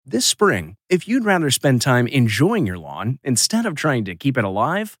This spring, if you'd rather spend time enjoying your lawn instead of trying to keep it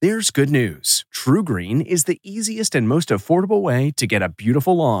alive, there's good news. TruGreen is the easiest and most affordable way to get a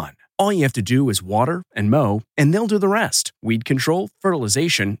beautiful lawn. All you have to do is water and mow, and they'll do the rest. Weed control,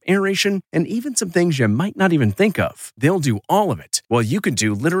 fertilization, aeration, and even some things you might not even think of. They'll do all of it, while you can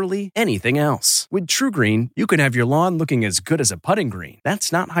do literally anything else. With TruGreen, you can have your lawn looking as good as a putting green.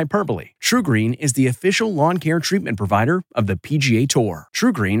 That's not hyperbole. TruGreen is the official lawn care treatment provider of the PGA Tour.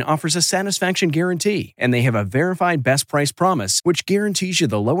 TruGreen offers a satisfaction guarantee, and they have a verified best price promise, which guarantees you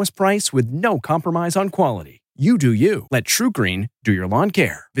the lowest price with no compromise on quality. You do you. Let TruGreen do your lawn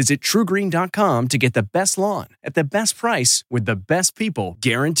care. Visit TruGreen.com to get the best lawn at the best price with the best people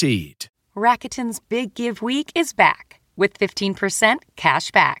guaranteed. Rakuten's Big Give Week is back with 15%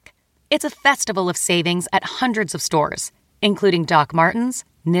 cash back. It's a festival of savings at hundreds of stores, including Doc Martens,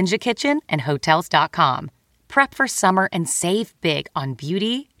 Ninja Kitchen, and Hotels.com. Prep for summer and save big on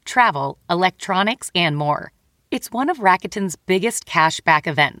beauty, travel, electronics, and more. It's one of Rakuten's biggest cash back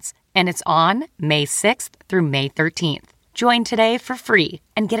events, and it's on May 6th through May 13th. Join today for free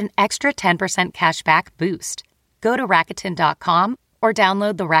and get an extra 10% cash back boost. Go to Rakuten.com or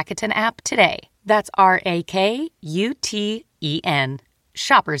download the Rakuten app today. That's Rakuten.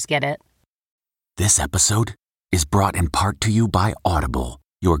 Shoppers get it. This episode is brought in part to you by Audible,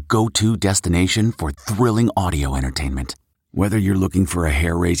 your go-to destination for thrilling audio entertainment. Whether you're looking for a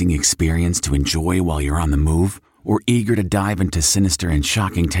hair-raising experience to enjoy while you're on the move, or eager to dive into sinister and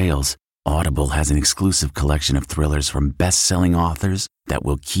shocking tales, Audible has an exclusive collection of thrillers from best-selling authors that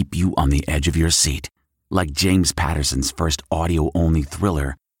will keep you on the edge of your seat. Like James Patterson's first audio-only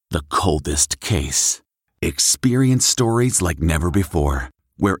thriller, The Coldest Case. Experience stories like never before,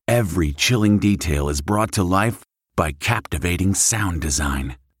 where every chilling detail is brought to life by captivating sound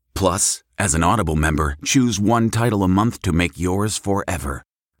design. Plus, as an Audible member, choose one title a month to make yours forever.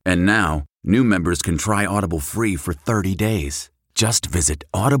 And now, new members can try Audible free for 30 days. Just visit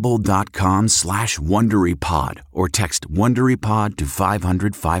audible.com/WonderyPod or text WonderyPod to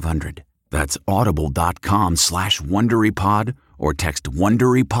 500-500. That's audible.com/WonderyPod or text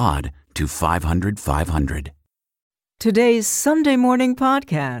WonderyPod to 500-500. Today's Sunday Morning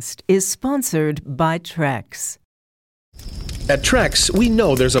Podcast is sponsored by Trex. At Trex, we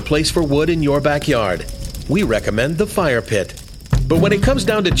know there's a place for wood in your backyard. We recommend the fire pit. But when it comes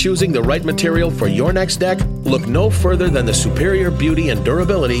down to choosing the right material for your next deck, look no further than the superior beauty and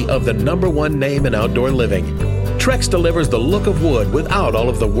durability of the #1 name in outdoor living. Trex delivers the look of wood without all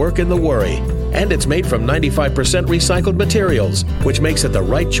of the work and the worry. And it's made from 95% recycled materials, which makes it the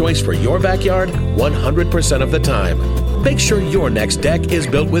right choice for your backyard 100% of the time. Make sure your next deck is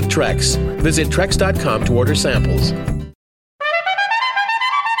built with Trex. Visit Trex.com to order samples.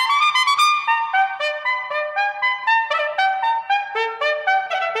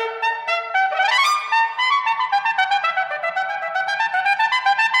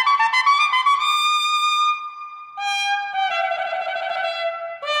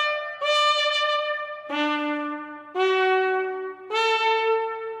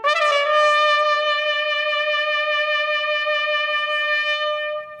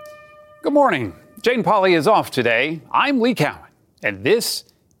 Good morning. Jane Pauley is off today. I'm Lee Cowan, and this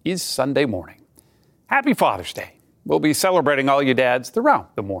is Sunday Morning. Happy Father's Day. We'll be celebrating all you dads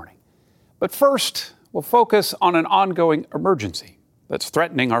throughout the morning. But first, we'll focus on an ongoing emergency that's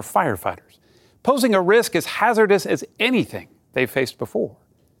threatening our firefighters, posing a risk as hazardous as anything they've faced before.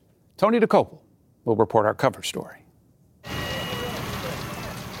 Tony DeCopel will report our cover story.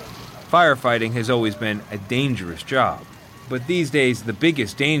 Firefighting has always been a dangerous job, but these days the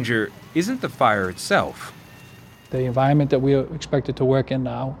biggest danger isn't the fire itself. The environment that we are expected to work in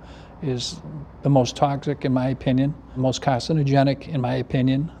now is the most toxic, in my opinion, the most carcinogenic, in my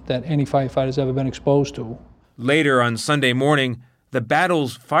opinion, that any firefighter's ever been exposed to. Later on Sunday morning, the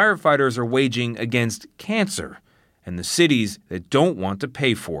battles firefighters are waging against cancer and the cities that don't want to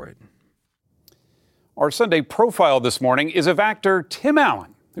pay for it. Our Sunday profile this morning is of actor Tim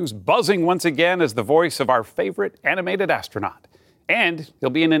Allen, who's buzzing once again as the voice of our favorite animated astronaut. And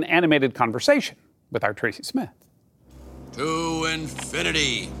he'll be in an animated conversation with our Tracy Smith. To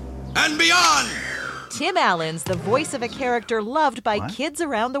infinity and beyond! Tim Allen's the voice of a character loved by kids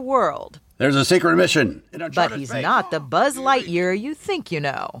around the world. There's a secret mission. But he's not the Buzz Lightyear you think you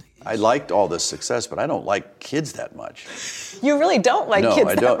know. I liked all this success, but I don't like kids that much. You really don't like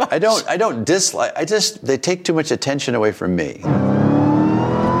kids that much? I don't dislike. They take too much attention away from me.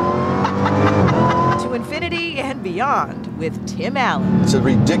 To infinity and beyond with Tim Allen. It's a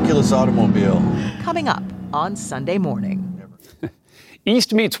ridiculous automobile. Coming up on Sunday Morning.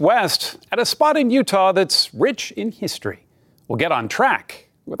 East meets West at a spot in Utah that's rich in history. We'll get on track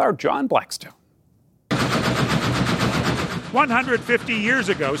with our John Blackstone. 150 years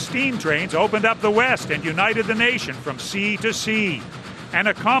ago, steam trains opened up the West and united the nation from sea to sea. An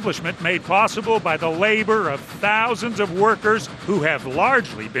accomplishment made possible by the labor of thousands of workers who have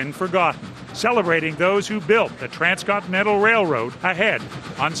largely been forgotten. Celebrating those who built the Transcontinental Railroad ahead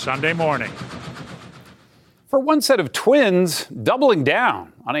on Sunday morning. For one set of twins, doubling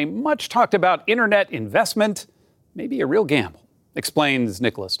down on a much talked about internet investment may be a real gamble, explains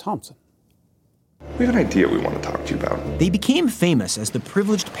Nicholas Thompson. We have an idea we want to talk to you about. They became famous as the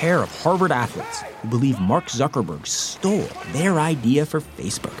privileged pair of Harvard athletes who believe Mark Zuckerberg stole their idea for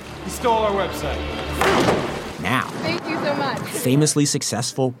Facebook. He stole our website. Now, thank you so much. Famously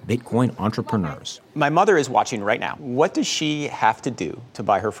successful Bitcoin entrepreneurs. My mother is watching right now. What does she have to do to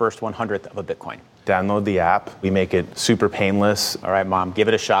buy her first 100th of a Bitcoin? Download the app. We make it super painless. All right, Mom, give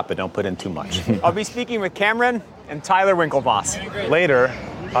it a shot, but don't put in too much. I'll be speaking with Cameron and Tyler Winklevoss. Later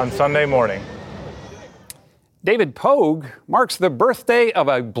on Sunday morning. David Pogue marks the birthday of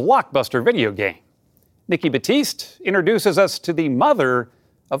a blockbuster video game. Nikki Batiste introduces us to the mother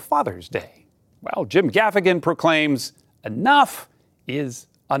of Father's Day. Well, Jim Gaffigan proclaims enough is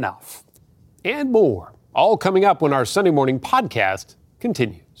enough. And more, all coming up when our Sunday morning podcast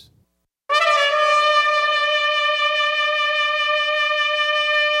continues.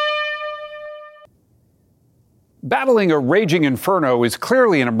 Battling a raging inferno is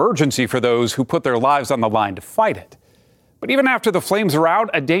clearly an emergency for those who put their lives on the line to fight it. But even after the flames are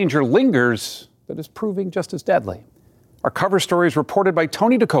out, a danger lingers that is proving just as deadly. Our cover story is reported by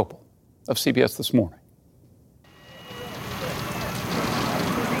Tony DeCopel of CBS This Morning.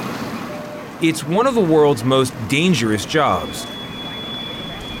 It's one of the world's most dangerous jobs.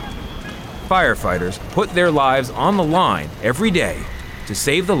 Firefighters put their lives on the line every day to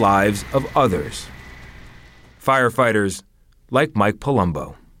save the lives of others. Firefighters like Mike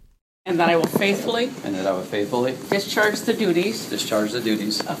Palumbo. And that I will faithfully discharge the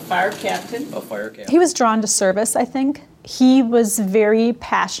duties of fire captain. He was drawn to service, I think. He was very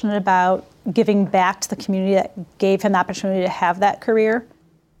passionate about giving back to the community that gave him the opportunity to have that career.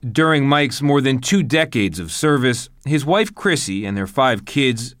 During Mike's more than 2 decades of service, his wife Chrissy and their 5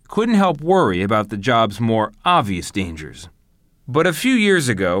 kids couldn't help worry about the job's more obvious dangers. But a few years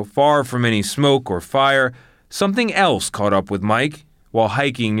ago, far from any smoke or fire, something else caught up with Mike while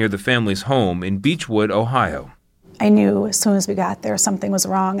hiking near the family's home in Beechwood, Ohio. I knew as soon as we got there something was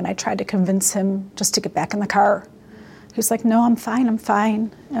wrong, and I tried to convince him just to get back in the car. He was like, no, I'm fine.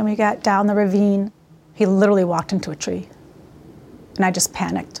 And we got down the ravine. He literally walked into a tree, and I just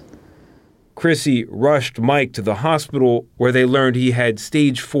panicked. Chrissy rushed Mike to the hospital where they learned he had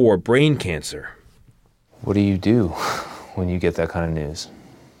stage 4 brain cancer. What do you do when you get that kind of news?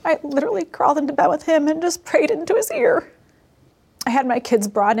 I literally crawled into bed with him and just prayed into his ear. I had my kids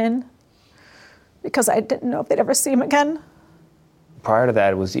brought in because I didn't know if they'd ever see him again. Prior to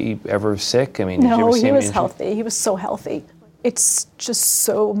that, was he ever sick? I mean, no, did you ever see he him was injured? healthy. He was so healthy. It's just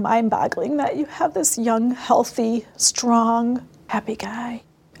so mind-boggling that you have this young, healthy, strong, happy guy,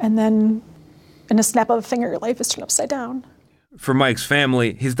 and then in a snap of a finger, your life is turned upside down. For Mike's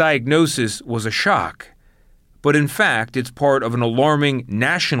family, his diagnosis was a shock. But in fact, it's part of an alarming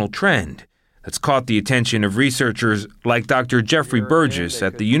national trend that's caught the attention of researchers like Dr. Jeffrey Burgess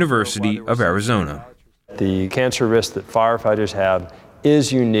at the University of Arizona. The cancer risk that firefighters have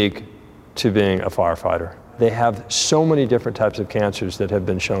is unique to being a firefighter. They have so many different types of cancers that have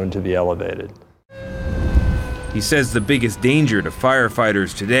been shown to be elevated. He says the biggest danger to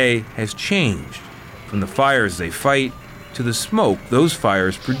firefighters today has changed, from the fires they fight to the smoke those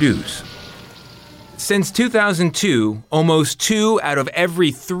fires produce. Since 2002, almost 2 out of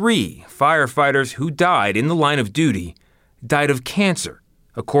every 3 firefighters who died in the line of duty died of cancer,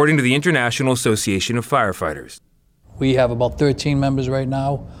 according to the International Association of Firefighters. We have about 13 members right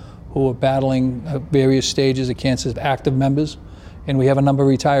now who are battling various stages of cancer, active members, and we have a number of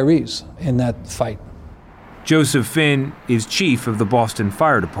retirees in that fight. Joseph Finn is chief of the Boston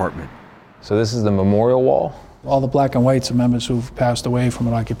Fire Department. So this is the memorial wall? All the black and whites are members who've passed away from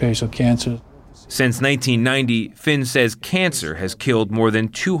an occupational cancer. Since 1990, Finn says cancer has killed more than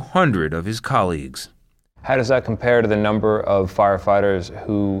 200 of his colleagues. How does that compare to the number of firefighters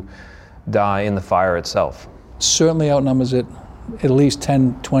who die in the fire itself? Certainly outnumbers it at least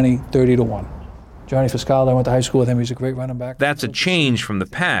 10, 20, 30 to 1. Johnny Fiscaldo, I went to high school with him. He's a great running back. That's a change from the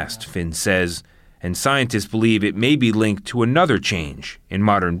past, Finn says, and scientists believe it may be linked to another change in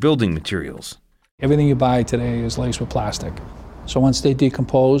modern building materials. Everything you buy today is laced with plastic. So once they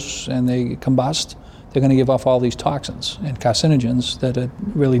decompose and they combust, they're going to give off all these toxins and carcinogens that are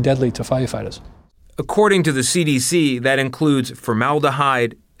really deadly to firefighters. According to the CDC, that includes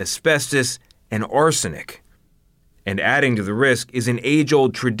formaldehyde, asbestos, and arsenic. And adding to the risk is an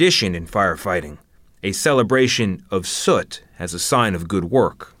age-old tradition in firefighting, a celebration of soot as a sign of good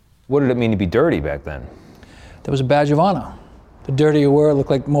work. What did it mean to be dirty back then? That was a badge of honor. The dirtier you were, it looked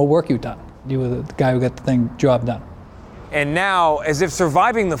like more work you'd done. You were the guy who got the job done. And now, as if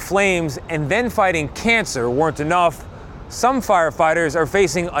surviving the flames and then fighting cancer weren't enough, some firefighters are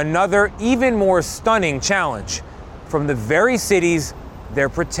facing another, even more stunning challenge from the very cities they're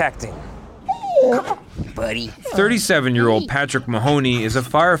protecting. Buddy. 37-year-old Patrick Mahoney is a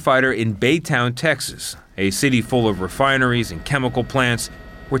firefighter in Baytown, Texas, a city full of refineries and chemical plants,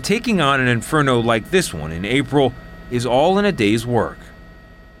 where taking on an inferno like this one in April is all in a day's work.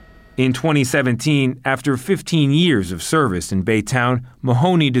 In 2017, after 15 years of service in Baytown,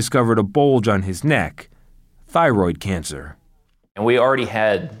 Mahoney discovered a bulge on his neck, thyroid cancer. And we already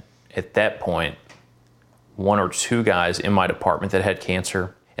had, at that point, 1 or 2 guys in my department that had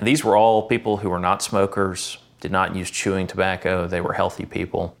cancer. And these were all people who were not smokers, did not use chewing tobacco. They were healthy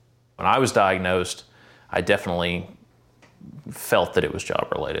people. When I was diagnosed, I definitely felt that it was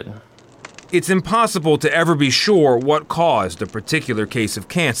job-related. It's impossible to ever be sure what caused a particular case of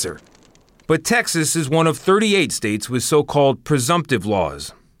cancer. But Texas is one of 38 states with so-called presumptive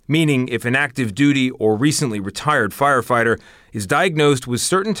laws, meaning if an active duty or recently retired firefighter is diagnosed with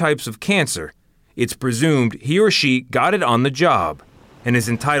certain types of cancer, it's presumed he or she got it on the job and is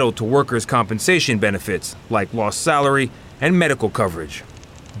entitled to workers' compensation benefits like lost salary and medical coverage.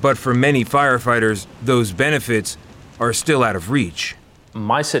 But for many firefighters, those benefits are still out of reach.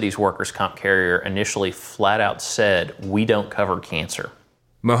 My city's workers' comp carrier initially flat out said, "We don't cover cancer."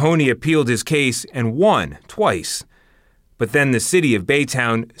 Mahoney appealed his case and won twice. But then the city of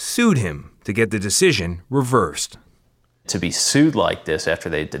Baytown sued him to get the decision reversed. To be sued like this after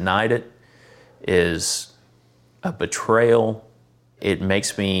they denied it is a betrayal. It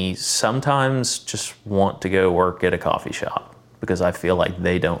makes me sometimes just want to go work at a coffee shop because I feel like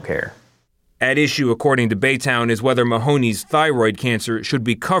they don't care. At issue, according to Baytown, is whether Mahoney's thyroid cancer should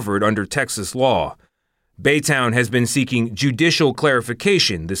be covered under Texas law. Baytown has been seeking judicial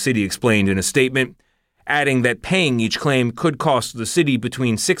clarification, the city explained in a statement, adding that paying each claim could cost the city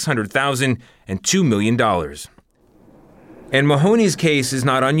between $600,000 and $2 million. And Mahoney's case is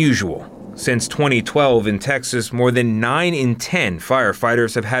not unusual. Since 2012 in Texas, more than 9 in 10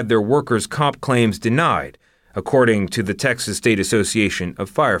 firefighters have had their workers' comp claims denied, according to the Texas State Association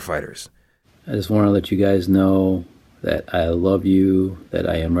of Firefighters. I just want to let you guys know that I love you, that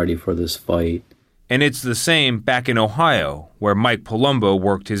I am ready for this fight. And it's the same back in Ohio, where Mike Palumbo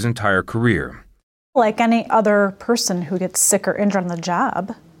worked his entire career. Like any other person who gets sick or injured on the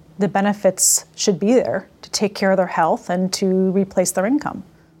job, the benefits should be there to take care of their health and to replace their income.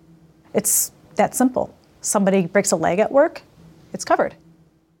 It's that simple. Somebody breaks a leg at work, it's covered.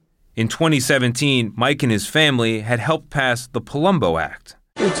 In 2017, Mike and his family had helped pass the Palumbo Act.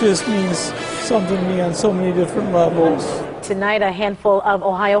 It just means something to me on so many different levels. Tonight, a handful of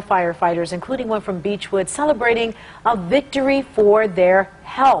Ohio firefighters, including one from Beechwood, celebrating a victory for their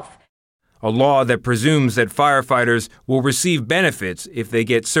health. A law that presumes that firefighters will receive benefits if they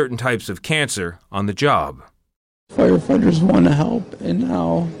get certain types of cancer on the job. Firefighters want to help, and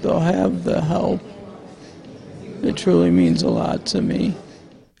now they'll have the help. It truly means a lot to me.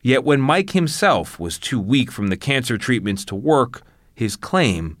 Yet when Mike himself was too weak from the cancer treatments to work, his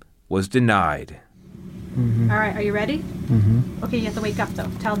claim was denied. All right, are you ready? Okay, you have to wake up, though.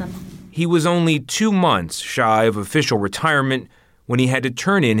 Tell them. He was only 2 months shy of official retirement when he had to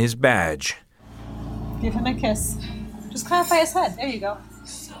turn in his badge. Give him a kiss. Just clarify his head. There you go.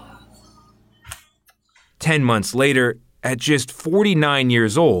 10 months later, at just 49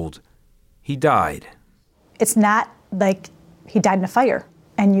 years old, he died. It's not like he died in a fire,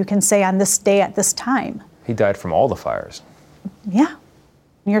 and you can say on this day at this time. He died from all the fires. Yeah.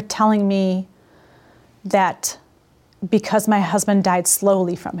 You're telling me that because my husband died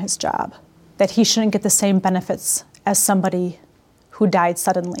slowly from his job, that he shouldn't get the same benefits as somebody who died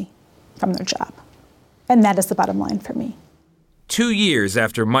suddenly from their job. And that is the bottom line for me. 2 years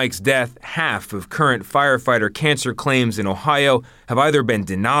after Mike's death, half of current firefighter cancer claims in Ohio have either been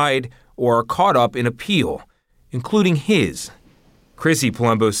denied or are caught up in appeal, including his. Chrissy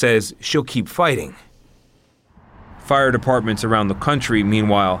Palumbo says she'll keep fighting. Fire departments around the country,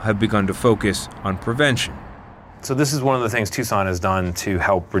 meanwhile, have begun to focus on prevention. So this is one of the things Tucson has done to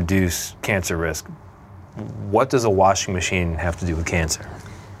help reduce cancer risk. What does a washing machine have to do with cancer?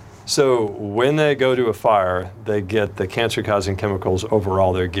 So when they go to a fire, they get the cancer-causing chemicals over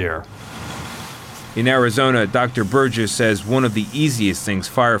all their gear. In Arizona, Dr. Burgess says one of the easiest things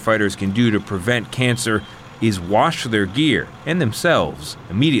firefighters can do to prevent cancer is wash their gear and themselves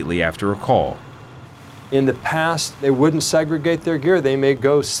immediately after a call. In the past, they wouldn't segregate their gear. They may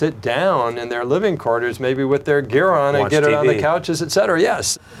go sit down in their living quarters, maybe with their gear on, and get it on the couches, etc.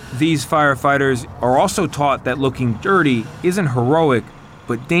 Yes. These firefighters are also taught that looking dirty isn't heroic,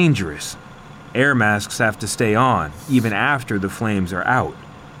 but dangerous. Air masks have to stay on, even after the flames are out.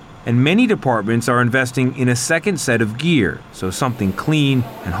 And many departments are investing in a second set of gear, so something clean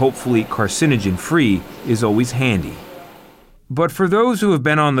and hopefully carcinogen-free is always handy. But for those who have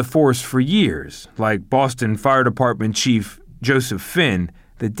been on the force for years, like Boston Fire Department Chief Joseph Finn,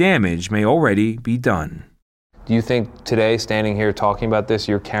 the damage may already be done. Do you think today, standing here talking about this,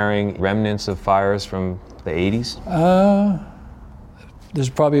 you're carrying remnants of fires from the 80s? There's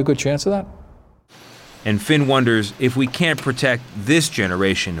probably a good chance of that. And Finn wonders if we can't protect this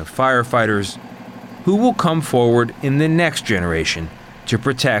generation of firefighters, who will come forward in the next generation to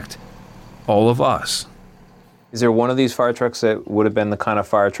protect all of us. Is there one of these fire trucks that would have been the kind of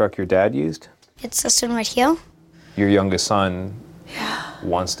fire truck your dad used? It's this one right here. Your youngest son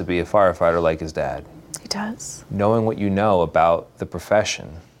wants to be a firefighter like his dad. He does. Knowing what you know about the profession,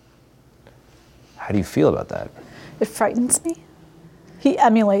 how do you feel about that? It frightens me. He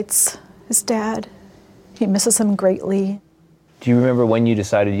emulates his dad. He misses him greatly. Do you remember when you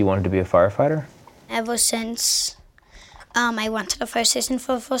decided you wanted to be a firefighter? Ever since I went to the fire station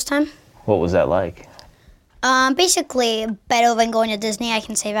for the first time. What was that like? Basically, better than going to Disney, I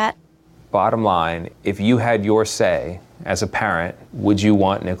can say that. Bottom line, if you had your say as a parent, would you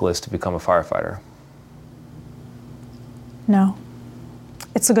want Nicholas to become a firefighter? No.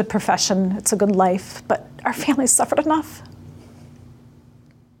 It's a good profession, it's a good life, but our family's suffered enough.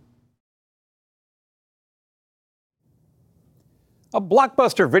 A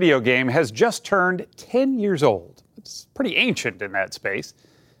blockbuster video game has just turned 10 years old. It's pretty ancient in that space,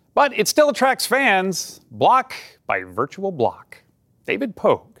 but it still attracts fans. Block by Virtual Block. David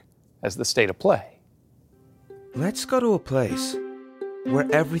Pogue has the state of play. Let's go to a place where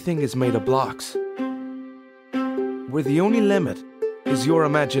everything is made of blocks, where the only limit is your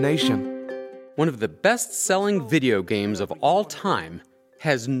imagination. One of the best-selling video games of all time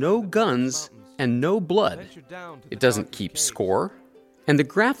has no guns and no blood. It doesn't keep score, and the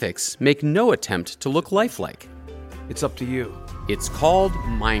graphics make no attempt to look lifelike. It's up to you. It's called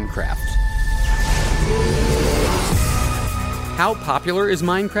Minecraft. How popular is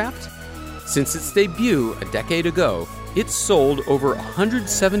Minecraft? Since its debut a decade ago, it's sold over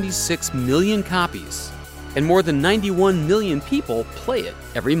 176 million copies, and more than 91 million people play it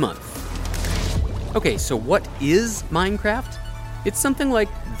every month. Okay, so what is Minecraft? It's something like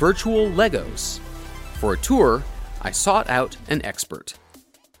virtual Legos. For a tour, I sought out an expert.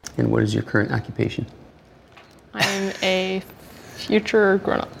 And what is your current occupation? I'm a future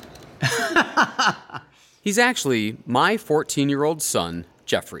grown-up. He's actually my 14-year-old son,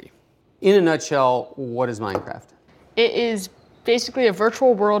 Jeffrey. In a nutshell, what is Minecraft? It is basically a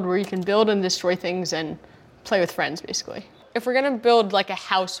virtual world where you can build and destroy things and play with friends, basically. If we're gonna build like a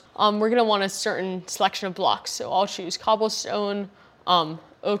house, we're gonna want a certain selection of blocks. So I'll choose cobblestone,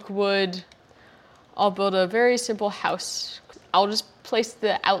 oak wood. I'll build a very simple house. I'll just place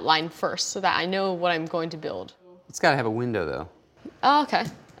the outline first so that I know what I'm going to build. It's gotta have a window though. Oh, okay,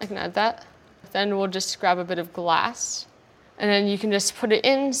 I can add that. Then we'll just grab a bit of glass and then you can just put it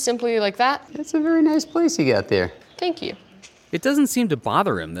in simply like that. That's a very nice place you got there. Thank you. It doesn't seem to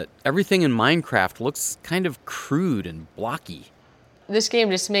bother him that everything in Minecraft looks kind of crude and blocky. This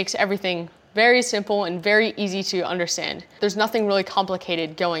game just makes everything very simple and very easy to understand. There's nothing really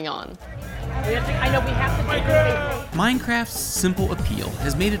complicated going on. I know we have to take it. Minecraft's simple appeal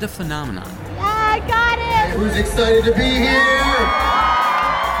has made it a phenomenon. Yeah, I got it! Who's excited to be here?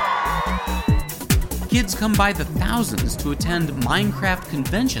 Kids come by the thousands to attend Minecraft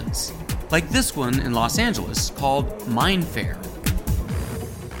conventions, like this one in Los Angeles called Minefaire.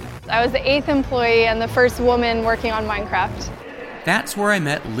 I was the 8th employee and the first woman working on Minecraft. That's where I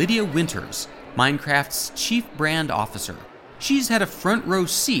met Lydia Winters, Minecraft's chief brand officer. She's had a front row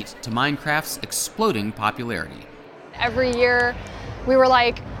seat to Minecraft's exploding popularity. Every year we were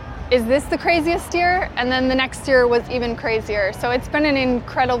like, is this the craziest year? And then the next year was even crazier. So it's been an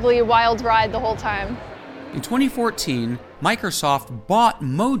incredibly wild ride the whole time. In 2014, Microsoft bought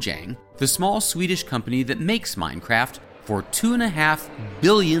Mojang, the small Swedish company that makes Minecraft, for $2.5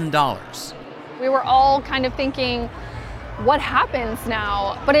 billion. We were all kind of thinking, what happens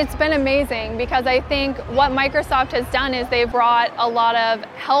now? But it's been amazing because I think what Microsoft has done is they've brought a lot of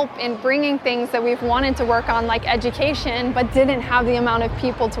help in bringing things that we've wanted to work on, like education, but didn't have the amount of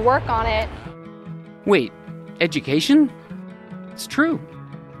people to work on it. Wait, education? It's true.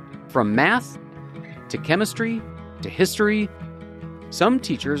 From math to chemistry to history. Some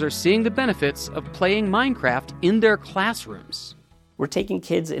teachers are seeing the benefits of playing Minecraft in their classrooms. We're taking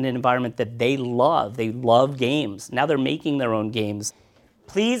kids in an environment that they love. They love games. Now they're making their own games.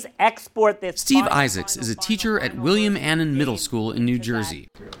 Please export this. Steve Isaacs is a teacher at William Annan Middle School in New Jersey.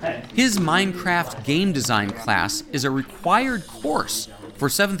 His Minecraft game design class is a required course for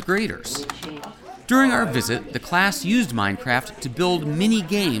 7th graders. During our visit, the class used Minecraft to build mini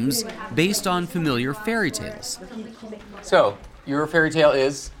games based on familiar fairy tales. So, your fairy tale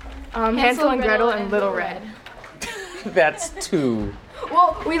is? Hansel and Gretel and Little Red. That's 2.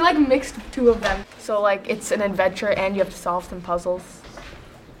 Well, we mixed 2 of them. So it's an adventure and you have to solve some puzzles.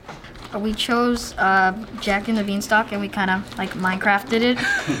 We chose Jack and the Beanstalk and we kind of Minecrafted it.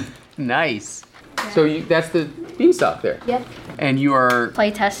 Nice. So that's the beanstalk there? Yep. And you are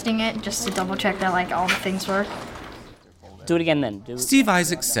play testing it just to double check that all the things work. Do it again then. Steve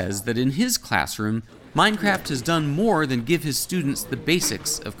Isaacs says that in his classroom, Minecraft has done more than give his students the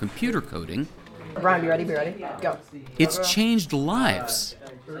basics of computer coding. Brian, be ready, go. It's changed lives.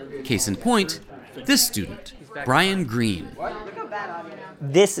 Case in point, this student, Brian Green.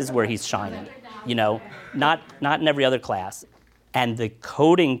 This is where he's shining, not in every other class. And the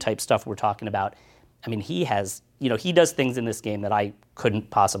coding type stuff we're talking about, he has, he does things in this game that I couldn't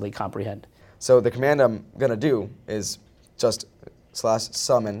possibly comprehend. So the command I'm gonna do is just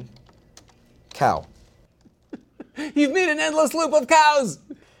 /summon cow. You've made an endless loop of cows!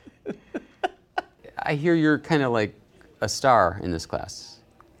 I hear you're kind of like a star in this class.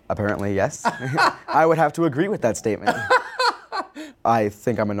 Apparently, yes. I would have to agree with that statement. I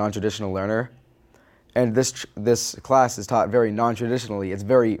think I'm a non-traditional learner, and this class is taught very non-traditionally. It's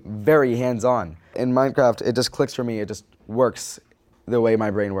very, very hands-on. In Minecraft, it just clicks for me. It just works the way my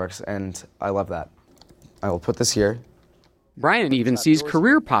brain works, and I love that. I will put this here. Brian even sees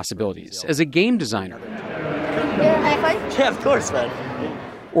career possibilities as a game designer. Yeah, of course, man.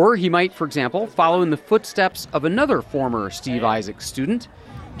 Or he might, for example, follow in the footsteps of another former Steve Isaacs student,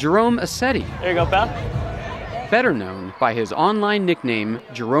 Jerome Assetti. There you go, pal. Better known by his online nickname,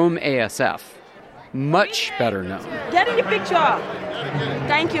 Jerome ASF. Much better known. Get in the picture.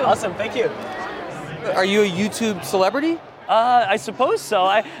 Thank you. Awesome, thank you. Are you a YouTube celebrity? I suppose so.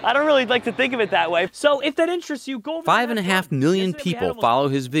 I don't really like to think of it that way. So if that interests you, go over 5.5 million people follow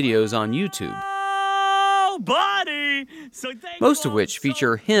his videos on YouTube. Buddy! Most of which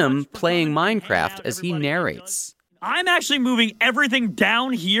feature him playing Minecraft as he narrates. I'm actually moving everything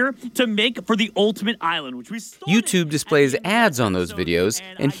down here to make for the ultimate island, which we YouTube displays ads on those videos,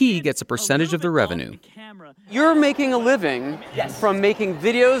 and he gets a percentage of the revenue. You're making a living from making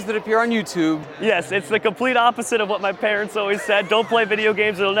videos that appear on YouTube. Yes, it's the complete opposite of what my parents always said. Don't play video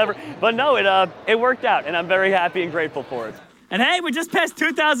games, it'll never... But no, it worked out, and I'm very happy and grateful for it. And hey, we just passed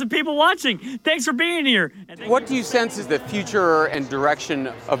 2,000 people watching. Thanks for being here. What do you sense is the future and direction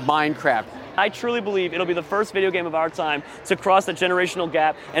of Minecraft? I truly believe it'll be the first video game of our time to cross the generational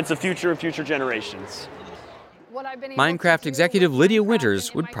gap and to future generations. Minecraft executive Lydia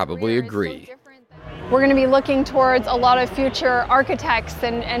Winters would probably agree. We're going to be looking towards a lot of future architects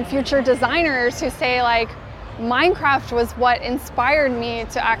and future designers who say Minecraft was what inspired me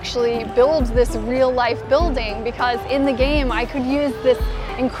to actually build this real life building, because in the game I could use this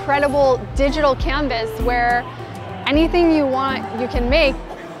incredible digital canvas where anything you want you can make.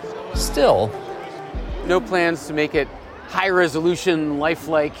 Still, no plans to make it high resolution,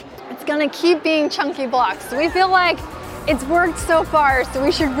 lifelike. It's gonna keep being chunky blocks. We feel like it's worked so far, so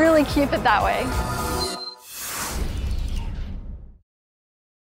we should really keep it that way.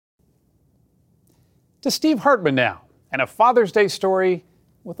 To Steve Hartman now, and a Father's Day story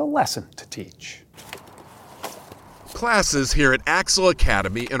with a lesson to teach. Classes here at Axel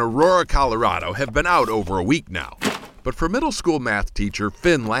Academy in Aurora, Colorado have been out over a week now. But for middle school math teacher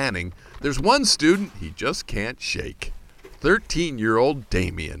Finn Lanning, there's one student he just can't shake. 13-year-old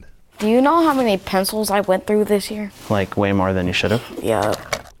Damien. Do you know how many pencils I went through this year? Way more than you should have? Yeah.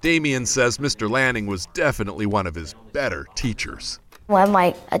 Damien says Mr. Lanning was definitely one of his better teachers. When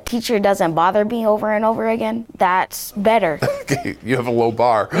a teacher doesn't bother me over and over again, that's better. You have a low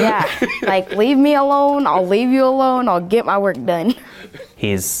bar. Yeah, leave me alone, I'll leave you alone, I'll get my work done.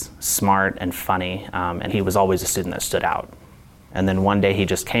 He's smart and funny, and he was always a student that stood out. And then one day he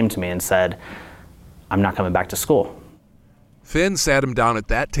just came to me and said, I'm not coming back to school. Finn sat him down at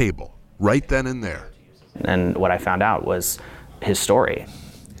that table, right then and there. And what I found out was his story.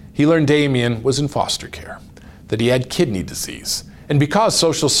 He learned Damien was in foster care, that he had kidney disease. And because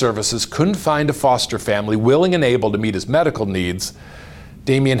social services couldn't find a foster family willing and able to meet his medical needs,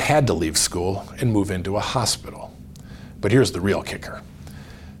 Damien had to leave school and move into a hospital. But here's the real kicker.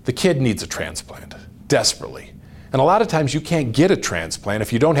 The kid needs a transplant. desperately. And a lot of times you can't get a transplant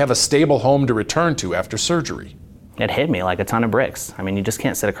if you don't have a stable home to return to after surgery. It hit me like a ton of bricks. I mean, you just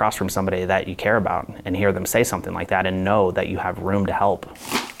can't sit across from somebody that you care about and hear them say something like that and know that you have room to help.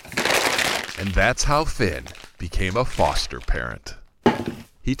 And that's how Finn became a foster parent.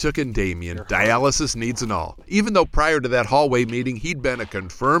 He took in Damien, dialysis needs and all, even though prior to that hallway meeting, he'd been a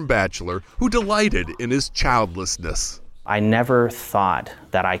confirmed bachelor who delighted in his childlessness. I never thought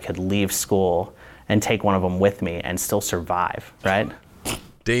that I could leave school and take one of them with me and still survive, right?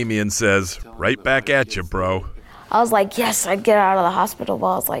 Damien says, right back at you, bro. I was like, yes, I'd get out of the hospital, but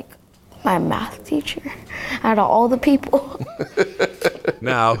I was like, my math teacher, out of all the people.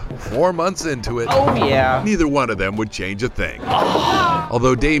 Now, 4 months into it, neither one of them would change a thing.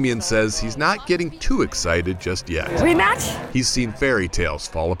 Although Damien says he's not getting too excited just yet. Rematch? He's seen fairy tales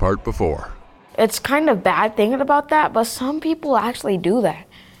fall apart before. It's kind of bad thinking about that, but some people actually do that.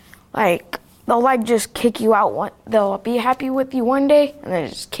 Like, they'll like just kick you out. They'll be happy with you one day, and then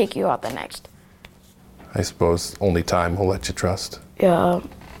just kick you out the next. I suppose only time will let you trust. Yeah.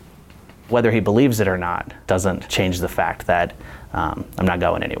 Whether he believes it or not doesn't change the fact that I'm not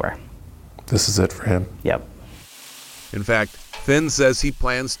going anywhere. This is it for him. Yep. In fact, Finn says he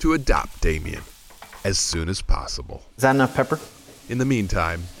plans to adopt Damien as soon as possible. Is that enough pepper? In the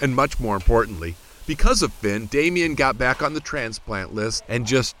meantime, and much more importantly, because of Finn, Damien got back on the transplant list and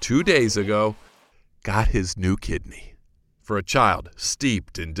just 2 days ago got his new kidney. For a child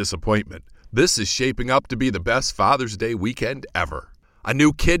steeped in disappointment, this is shaping up to be the best Father's Day weekend ever. A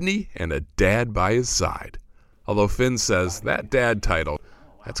new kidney and a dad by his side. Although Finn says that dad title,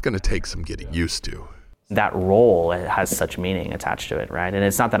 that's going to take some getting used to. That role has such meaning attached to it, right? And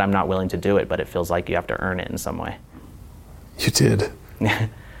it's not that I'm not willing to do it, but it feels like you have to earn it in some way. You did.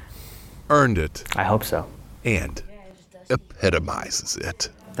 Earned it. I hope so. And epitomizes it.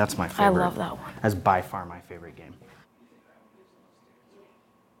 That's my favorite. I love that one. That's by far my favorite game.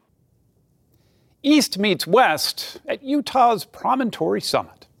 East meets West at Utah's Promontory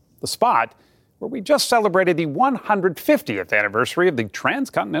Summit, the spot where we just celebrated the 150th anniversary of the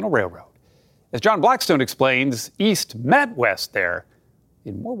Transcontinental Railroad. As John Blackstone explains, East met West there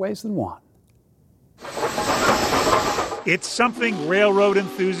in more ways than one. It's something railroad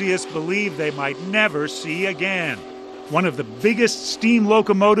enthusiasts believe they might never see again. One of the biggest steam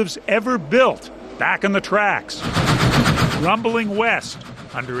locomotives ever built, back on the tracks, rumbling west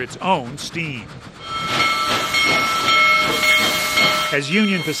under its own steam. As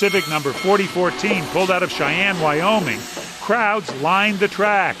Union Pacific number 4014 pulled out of Cheyenne, Wyoming, crowds lined the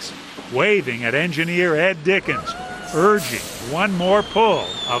tracks, waving at engineer Ed Dickens, urging one more pull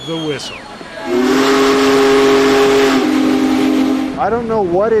of the whistle. I don't know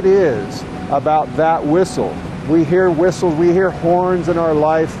what it is about that whistle. We hear whistles, we hear horns in our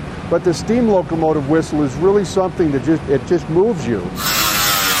life, but the steam locomotive whistle is really something that just moves you.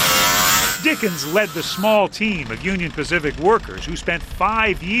 Dickens led the small team of Union Pacific workers who spent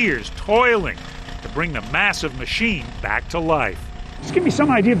 5 years toiling to bring the massive machine back to life. Just give me some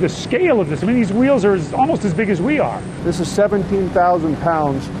idea of the scale of this. I mean, these wheels are almost as big as we are. This is 17,000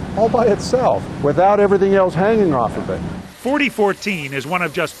 pounds all by itself, without everything else hanging off of it. 4014 is one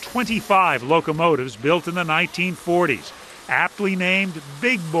of just 25 locomotives built in the 1940s, aptly named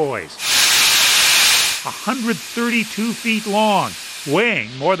Big Boys. 132 feet long, weighing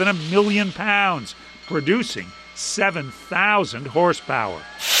more than 1 million pounds, producing 7,000 horsepower.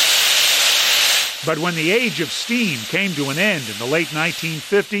 But when the age of steam came to an end in the late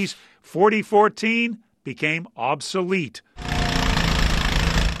 1950s, 4014 became obsolete.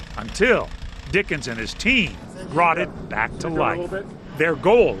 Until Dickens and his team brought it back to life. Their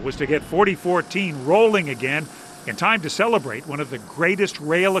goal was to get 4014 rolling again in time to celebrate one of the greatest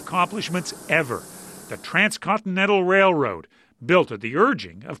rail accomplishments ever, the Transcontinental Railroad, built at the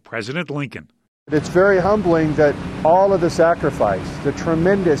urging of President Lincoln. It's very humbling that all of the sacrifice, the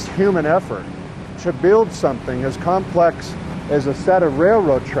tremendous human effort to build something as complex as a set of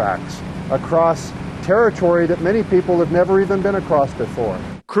railroad tracks across territory that many people have never even been across before.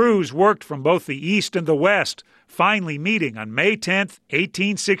 Crews worked from both the East and the West, finally meeting on May 10th,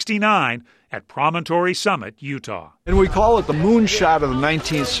 1869 at Promontory Summit, Utah. And we call it the moonshot of the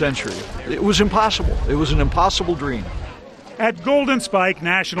 19th century. It was impossible. It was an impossible dream. At Golden Spike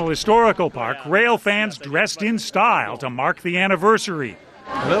National Historical Park, rail fans dressed in style to mark the anniversary.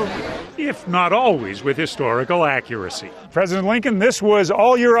 Hello. If not always with historical accuracy. President Lincoln, this was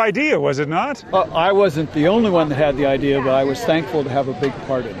all your idea, was it not? I wasn't the only one that had the idea, but I was thankful to have a big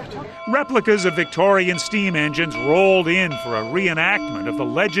part in it. Replicas of Victorian steam engines rolled in for a reenactment of the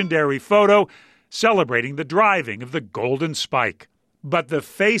legendary photo celebrating the driving of the Golden Spike. But the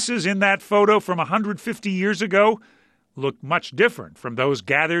faces in that photo from 150 years ago look much different from those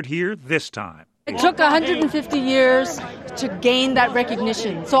gathered here this time. It took 150 years to gain that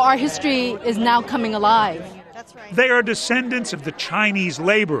recognition, so our history is now coming alive. They are descendants of the Chinese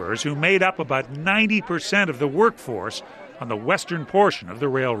laborers who made up about 90% of the workforce on the western portion of the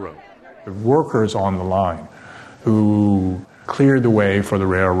railroad. The workers on the line who cleared the way for the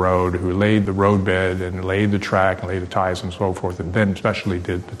railroad, who laid the roadbed and laid the track and laid the ties and so forth, and then especially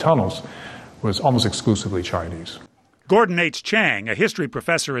did the tunnels, was almost exclusively Chinese. Gordon H. Chang, a history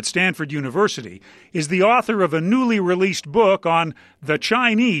professor at Stanford University, is the author of a newly released book on the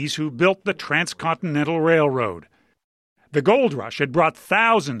Chinese who built the Transcontinental Railroad. The gold rush had brought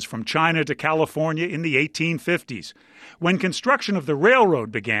thousands from China to California in the 1850s. When construction of the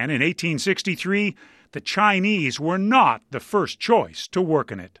railroad began in 1863, the Chinese were not the first choice to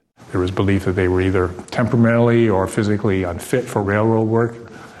work in it. There was belief that they were either temperamentally or physically unfit for railroad work,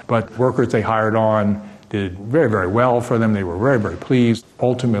 but workers they hired on did very, very well for them. They were very, very pleased.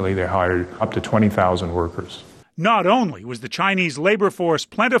 Ultimately, they hired up to 20,000 workers. Not only was the Chinese labor force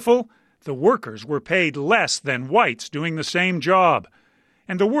plentiful, the workers were paid less than whites doing the same job.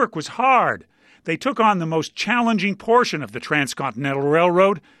 And the work was hard. They took on the most challenging portion of the Transcontinental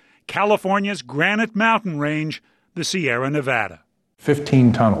Railroad, California's Granite Mountain Range, the Sierra Nevada.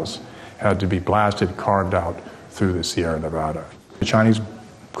 15 tunnels had to be blasted, carved out through the Sierra Nevada. The Chinese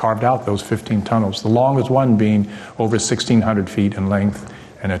carved out those 15 tunnels, the longest one being over 1,600 feet in length,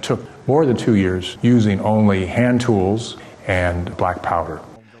 and it took more than 2 years using only hand tools and black powder.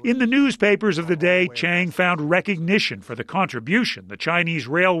 In the newspapers of the day, Chang found recognition for the contribution the Chinese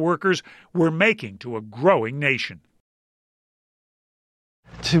rail workers were making to a growing nation.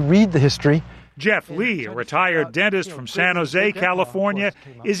 To read the history, Jeff Lee, a retired dentist from San Jose, California,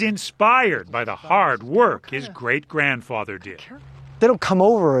 is inspired by the hard work his great-grandfather did. They don't come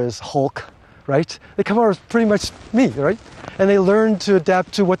over as Hulk, right? They come over as pretty much me, right? And they learn to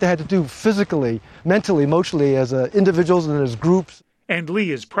adapt to what they had to do physically, mentally, emotionally, as individuals and as groups. And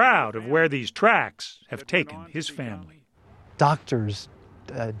Lee is proud of where these tracks have taken his family. Doctors,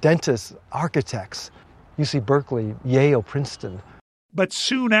 dentists, architects, UC Berkeley, Yale, Princeton. But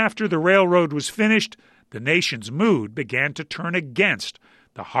soon after the railroad was finished, the nation's mood began to turn against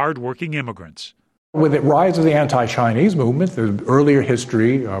the hard-working immigrants. With the rise of the anti-Chinese movement, the earlier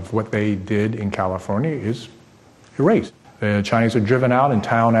history of what they did in California is erased. The Chinese are driven out in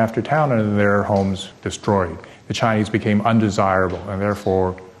town after town and their homes destroyed. The Chinese became undesirable, and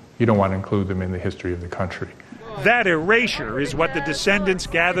therefore you don't want to include them in the history of the country. That erasure is what the descendants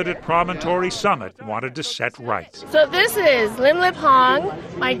gathered at Promontory Summit wanted to set right. So this is Lim Lip Hong,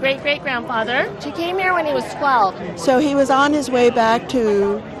 my great-great-grandfather. He came here when he was 12. So he was on his way back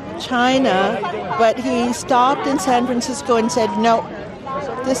to China, but he stopped in San Francisco and said, no,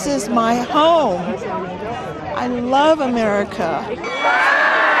 this is my home. I love America.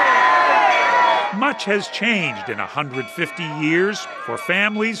 Much has changed in 150 years for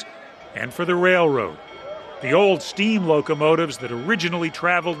families and for the railroad. The old steam locomotives that originally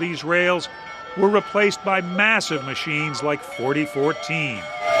traveled these rails were replaced by massive machines like 4014.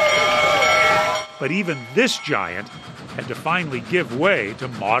 But even this giant had to finally give way to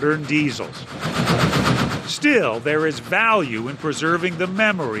modern diesels. Still, there is value in preserving the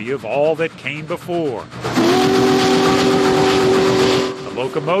memory of all that came before. The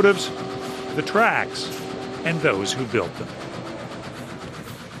locomotives, the tracks, and those who built them.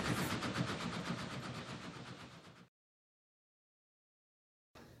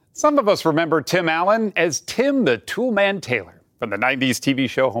 Some of us remember Tim Allen as Tim the Toolman Taylor from the 90s TV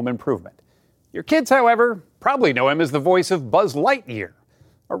show Home Improvement. Your kids, however, probably know him as the voice of Buzz Lightyear,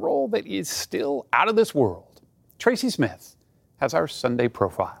 a role that is still out of this world. Tracy Smith has our Sunday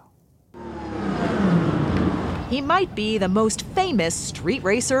profile. He might be the most famous street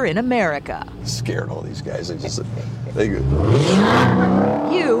racer in America. Scared all these guys.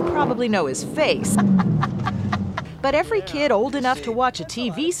 You probably know his face. But every kid old enough to watch a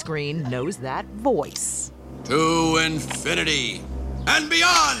TV screen knows that voice. To infinity and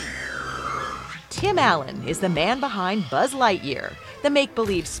beyond! Tim Allen is the man behind Buzz Lightyear, the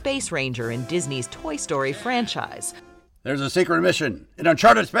make-believe space ranger in Disney's Toy Story franchise. There's a secret mission in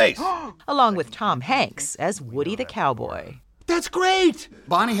uncharted space. Along with Tom Hanks as Woody the Cowboy. That's great!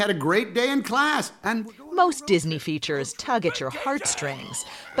 Bonnie had a great day in class, and... Most Disney features tug at your heartstrings,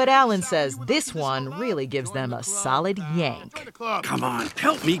 but Allen says this one really gives them a solid yank. Come on,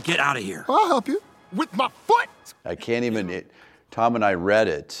 help me get out of here. I'll help you. With my foot! I can't even... Tom and I read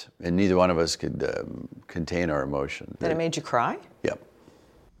it, and neither one of us could contain our emotion. That it made you cry? Yep.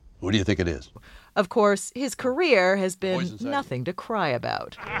 What do you think it is? Of course, his career has been nothing to cry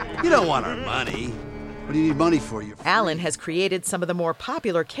about. You don't want our money. What do you need money for? Allen has created some of the more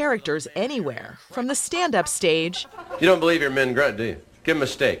popular characters anywhere, from the stand-up stage. You don't believe your men grunt, do you? Give him a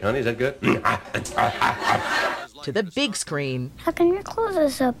steak, honey. Is that good? To the big screen. How come your clothes are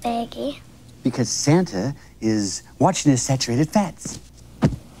so baggy? Because Santa is watching his saturated fats.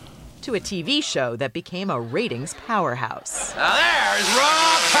 To a TV show that became a ratings powerhouse. Now there's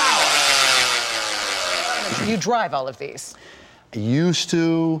raw power. You drive all of these. I used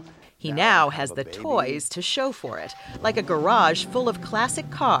to. He now has the toys to show for it, like a garage full of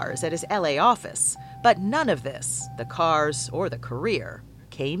classic cars at his LA office. But none of this, the cars or the career,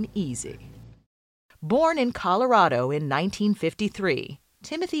 came easy. Born in Colorado in 1953,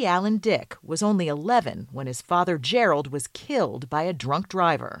 Timothy Allen Dick was only 11 when his father Gerald was killed by a drunk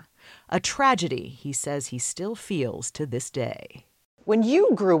driver. A tragedy he says he still feels to this day. When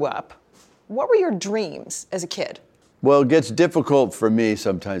you grew up, what were your dreams as a kid? Well, it gets difficult for me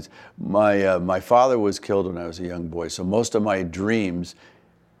sometimes. My father was killed when I was a young boy, so most of my dreams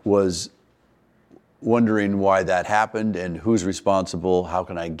was wondering why that happened and who's responsible, how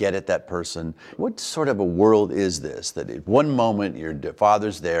can I get at that person. What sort of a world is this, that at one moment your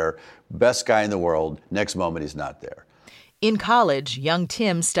father's there, best guy in the world, next moment he's not there? In college, young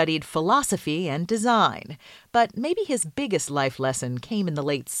Tim studied philosophy and design. But maybe his biggest life lesson came in the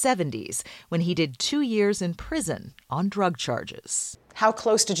late 70s when he did 2 years in prison on drug charges. How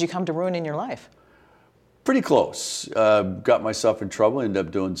close did you come to ruining your life? Pretty close. Got myself in trouble, ended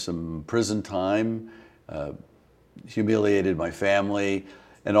up doing some prison time, humiliated my family,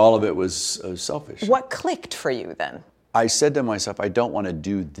 and all of it was selfish. What clicked for you then? I said to myself, I don't want to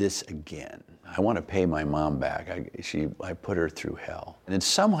do this again. I want to pay my mom back. I put her through hell. And then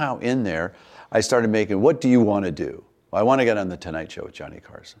somehow in there, I started making, what do you want to do? I want to get on The Tonight Show with Johnny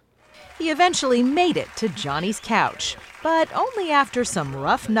Carson. He eventually made it to Johnny's couch, but only after some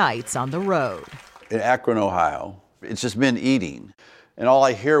rough nights on the road. In Akron, Ohio, it's just been eating. And all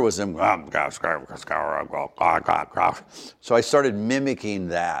I hear was them. So I started mimicking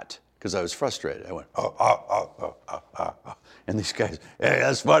that because I was frustrated. I went, and these guys, hey,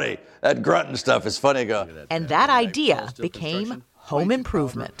 that's funny. That grunting stuff is funny. And that idea became Home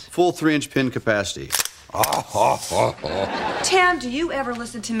Improvement. Full 3-inch pin capacity. Tim, do you ever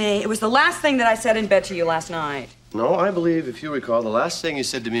listen to me? It was the last thing that I said in bed to you last night. No, I believe, if you recall, the last thing you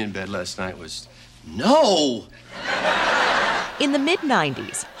said to me in bed last night was, no! In the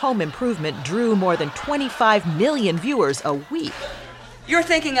mid-90s, Home Improvement drew more than 25 million viewers a week. You're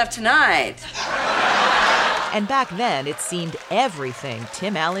thinking of tonight. And back then, it seemed everything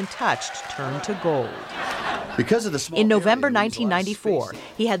Tim Allen touched turned to gold. Because of the small In November 1994,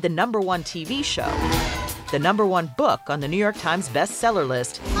 he had the #1 TV show, the #1 book on the New York Times bestseller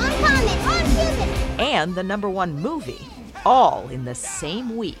list, and the #1 movie, all in the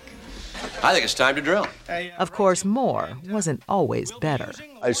same week. I think it's time to drill. Of course, more wasn't always better.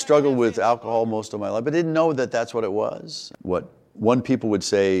 I struggled with alcohol most of my life, but didn't know that that's what it was. What one people would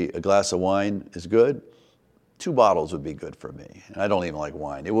say a glass of wine is good, 2 bottles would be good for me. And I don't even like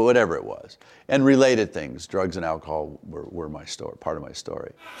wine, whatever it was. And related things, drugs and alcohol were my story, part of my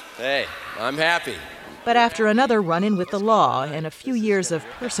story. Hey, I'm happy. But after another run-in with the law and a few years of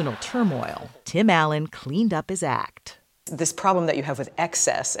personal turmoil, Tim Allen cleaned up his act. This problem that you have with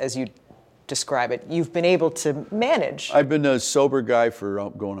excess, as you describe it, you've been able to manage. I've been a sober guy for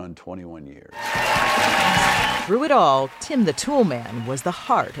going on 21 years. Through it all, Tim the Toolman was the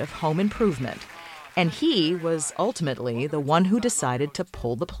heart of Home Improvement. And he was ultimately the one who decided to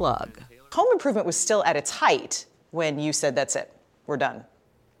pull the plug. Home Improvement was still at its height when you said, that's it, we're done.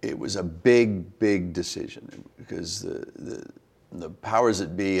 It was a big, big decision because the powers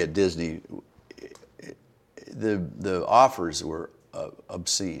that be at Disney, the offers were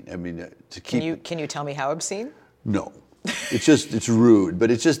obscene. I mean, to keep. Can you tell me how obscene? No, it's rude.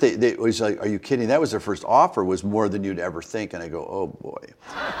 But it's just it was like, are you kidding? That was their first offer, was more than you'd ever think. And I go, oh boy.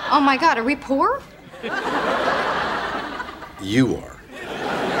 Oh my God, are we poor? You are.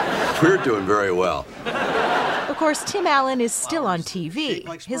 We're doing very well. Of course, Tim Allen is still on TV.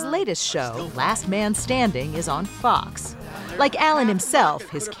 His latest show, Last Man Standing, is on Fox. Like Allen himself,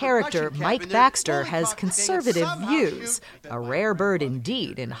 his character, Mike Baxter, has conservative views, a rare bird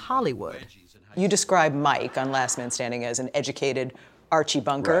indeed in Hollywood. You describe Mike on Last Man Standing as an educated Archie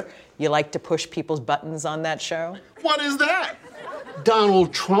Bunker. Right. You like to push people's buttons on that show? What is that?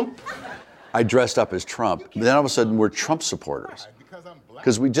 Donald Trump? I dressed up as Trump, but then all of a sudden we're Trump supporters.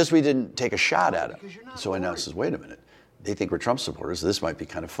 Because we didn't take a shot at him. So I now says, wait a minute, they think we're Trump supporters, so this might be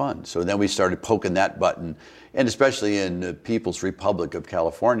kind of fun. So then we started poking that button, and especially in the People's Republic of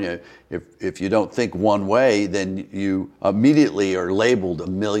California, if you don't think one way, then you immediately are labeled a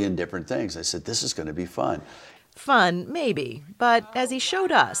million different things. I said, this is going to be fun. Fun, maybe, but as he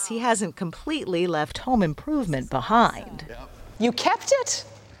showed us, he hasn't completely left Home Improvement behind. You kept it?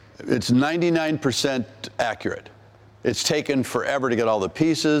 It's 99% accurate. It's taken forever to get all the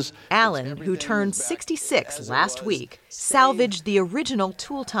pieces. Alan, who turned 66 last week, salvaged the original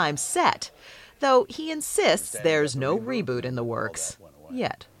Tool Time set, though he insists there's no reboot in the works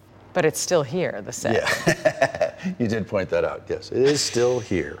yet. But it's still here, the set. Yeah, you did point that out. Yes, it is still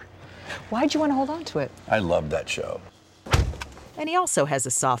here. Why'd you want to hold on to it? I love that show. And he also has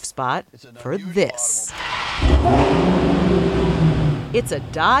a soft spot for this. It's a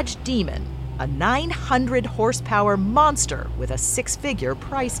Dodge Demon, a 900 horsepower monster with a 6-figure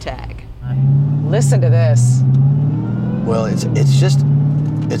price tag. Listen to this. Well, it's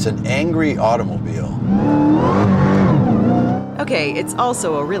an angry automobile. Okay, it's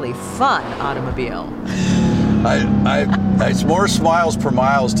also a really fun automobile. It's more smiles per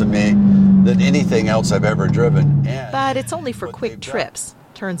miles to me than anything else I've ever driven. But it's only for quick trips.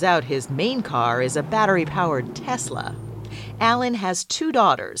 Turns out his main car is a battery-powered Tesla. Alan has 2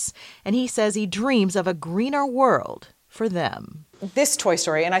 daughters, and he says he dreams of a greener world for them. This Toy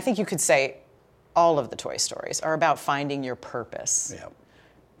Story, and I think you could say all of the Toy Stories, are about finding your purpose. Yeah.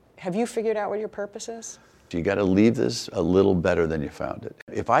 Have you figured out what your purpose is? You got to leave this a little better than you found it.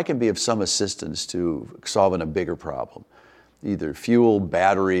 If I can be of some assistance to solving a bigger problem, either fuel,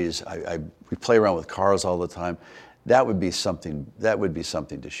 batteries, we play around with cars all the time, that would be something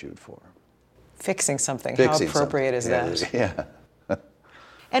to shoot for. Fixing something. How appropriate is that? Yeah.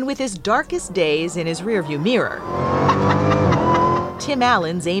 And with his darkest days in his rearview mirror, Tim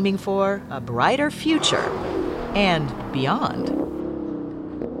Allen's aiming for a brighter future and beyond.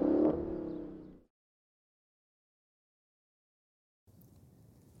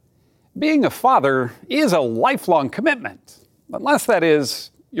 Being a father is a lifelong commitment, unless that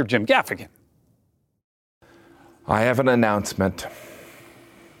is, you're Jim Gaffigan. I have an announcement.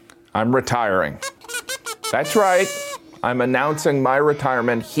 I'm retiring. That's right. I'm announcing my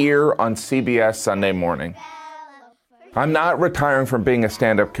retirement here on CBS Sunday Morning. I'm not retiring from being a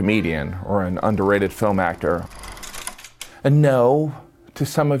stand-up comedian or an underrated film actor. And no, to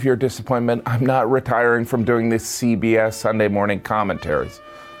some of your disappointment, I'm not retiring from doing the CBS Sunday Morning commentaries.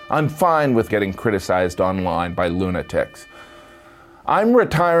 I'm fine with getting criticized online by lunatics. I'm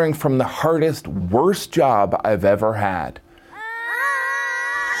retiring from the hardest, worst job I've ever had.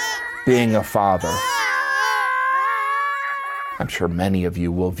 Being a father. I'm sure many of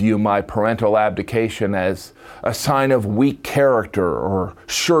you will view my parental abdication as a sign of weak character or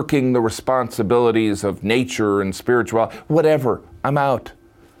shirking the responsibilities of nature and spirituality. Whatever, I'm out.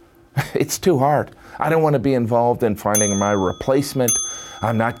 It's too hard. I don't want to be involved in finding my replacement.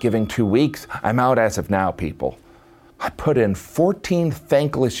 I'm not giving 2 weeks. I'm out as of now, people. I put in 14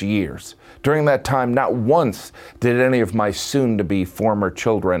 thankless years. During that time, not once did any of my soon-to-be former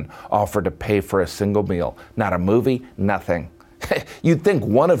children offer to pay for a single meal. Not a movie, nothing. You'd think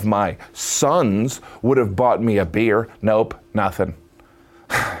one of my sons would have bought me a beer. Nope, nothing.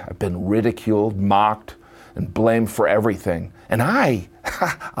 I've been ridiculed, mocked, and blamed for everything. And I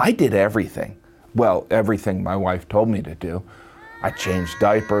did everything. Well, everything my wife told me to do. I changed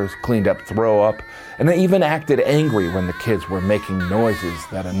diapers, cleaned up throw up, and I even acted angry when the kids were making noises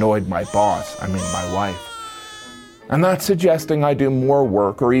that annoyed my boss, my wife. I'm not suggesting I do more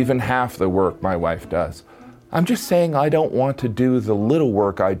work or even half the work my wife does. I'm just saying I don't want to do the little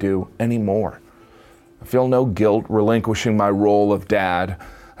work I do anymore. I feel no guilt relinquishing my role of dad.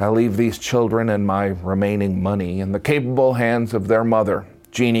 I leave these children and my remaining money in the capable hands of their mother,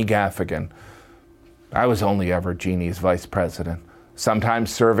 Jeannie Gaffigan. I was only ever Jeannie's vice president,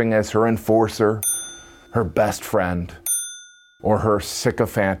 sometimes serving as her enforcer, her best friend, or her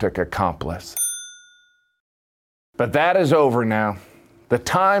sycophantic accomplice. But that is over now. The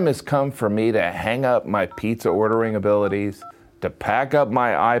time has come for me to hang up my pizza ordering abilities, to pack up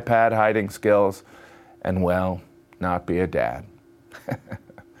my iPad hiding skills, and, well, not be a dad.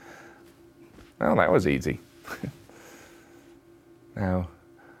 Well, that was easy. Now,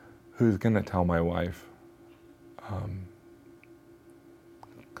 who's going to tell my wife?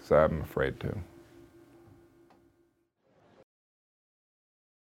 Because I'm afraid to.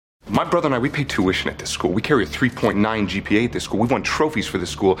 My brother and I, we pay tuition at this school. We carry a 3.9 GPA at this school. We won trophies for this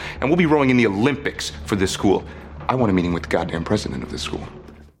school, and we'll be rowing in the Olympics for this school. I want a meeting with the goddamn president of this school.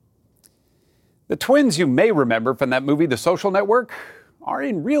 The twins you may remember from that movie, The Social Network, are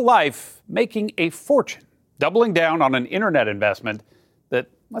in real life making a fortune doubling down on an internet investment that,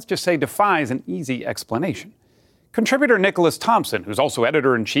 let's just say, defies an easy explanation. Contributor Nicholas Thompson, who's also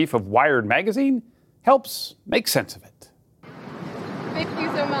editor-in-chief of Wired magazine, helps make sense of it. Thank you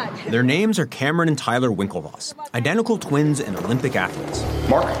so much. Their names are Cameron and Tyler Winklevoss, identical twins and Olympic athletes.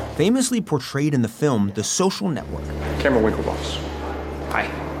 Mark. Famously portrayed in the film The Social Network. Cameron Winklevoss. Hi.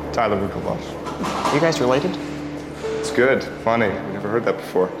 Tyler Winklevoss. You guys related? It's good. Funny. We never heard that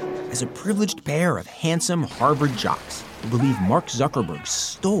before. As a privileged pair of handsome Harvard jocks who believe Mark Zuckerberg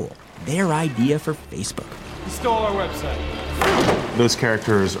stole their idea for Facebook. He stole our website. Those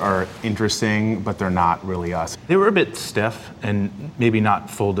characters are interesting, but they're not really us. They were a bit stiff and maybe not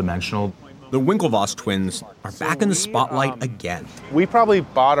full-dimensional. The Winklevoss twins are back in the spotlight again. We probably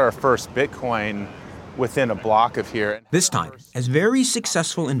bought our first Bitcoin within a block of here. This time, as very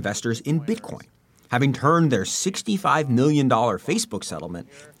successful investors in Bitcoin, having turned their $65 million Facebook settlement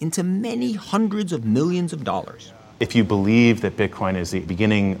into many hundreds of millions of dollars. If you believe that Bitcoin is the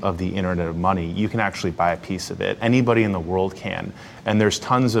beginning of the internet of money, you can actually buy a piece of it. Anybody in the world can. And there's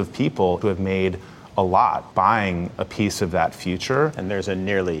tons of people who have made a lot buying a piece of that future. And there's a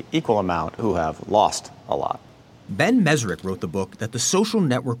nearly equal amount who have lost a lot. Ben Mesrick wrote the book that The Social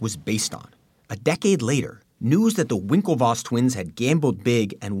Network was based on. A decade later, news that the Winklevoss twins had gambled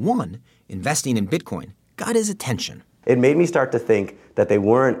big and won, investing in Bitcoin, got his attention. It made me start to think that they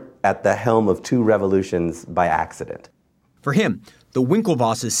weren't at the helm of two revolutions by accident. For him, the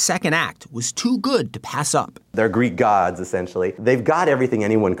Winklevoss' second act was too good to pass up. They're Greek gods, essentially. They've got everything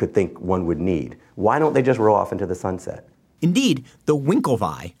anyone could think one would need. Why don't they just roll off into the sunset? Indeed, the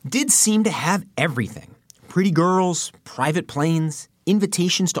Winklevi did seem to have everything. Pretty girls, private planes,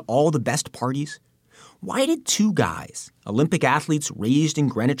 invitations to all the best parties. Why did two guys, Olympic athletes raised in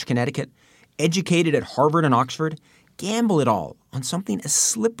Greenwich, Connecticut, educated at Harvard and Oxford, gamble it all on something as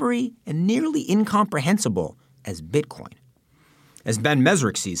slippery and nearly incomprehensible as Bitcoin? As Ben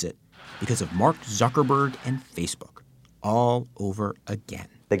Mesrick sees it, because of Mark Zuckerberg and Facebook, all over again.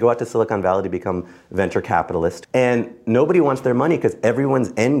 They go out to Silicon Valley to become venture capitalists, and nobody wants their money because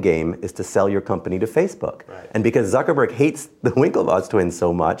everyone's end game is to sell your company to Facebook. Right. And because Zuckerberg hates the Winklevoss twins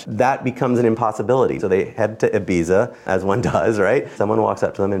so much, that becomes an impossibility. So they head to Ibiza, as one does, right? Someone walks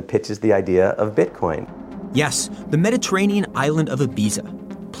up to them and pitches the idea of Bitcoin. Yes, the Mediterranean island of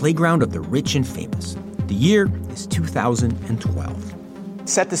Ibiza, playground of the rich and famous. The year is 2012.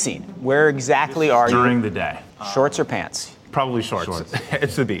 Set the scene. Where exactly are you? During the day. Shorts or pants? Probably shorts.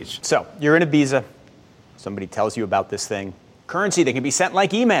 It's the beach. So, you're in Ibiza. Somebody tells you about this thing. Currency that can be sent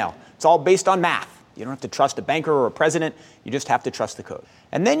like email. It's all based on math. You don't have to trust a banker or a president. You just have to trust the code.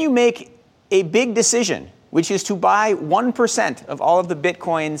 And then you make a big decision, which is to buy 1% of all of the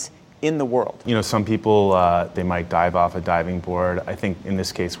Bitcoins in the world. You know, some people, they might dive off a diving board. I think in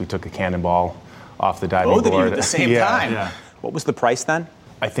this case, we took a cannonball off the diving board. Both of you at the same time? Yeah. What was the price then?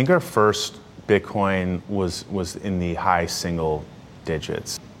 I think our first Bitcoin was in the high single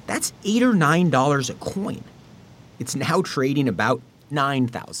digits. That's $8 or $9 a coin. It's now trading about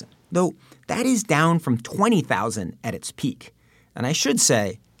 $9,000, though that is down from $20,000 at its peak. And I should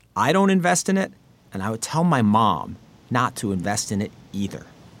say, I don't invest in it, and I would tell my mom not to invest in it either.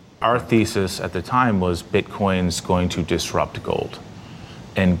 Our thesis at the time was Bitcoin's going to disrupt gold.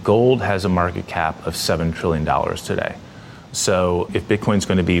 And gold has a market cap of $7 trillion today. So if Bitcoin's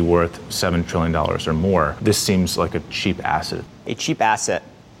going to be worth $7 trillion or more, this seems like a cheap asset. A cheap asset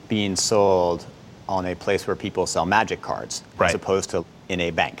being sold on a place where people sell magic cards, right, as opposed to in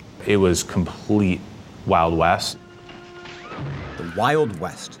a bank. It was complete Wild West. The Wild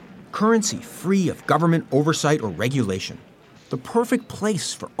West. Currency free of government oversight or regulation. The perfect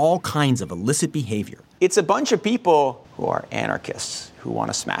place for all kinds of illicit behavior. It's a bunch of people who are anarchists, who want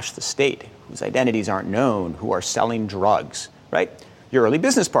to smash the state, whose identities aren't known, who are selling drugs, right? Your early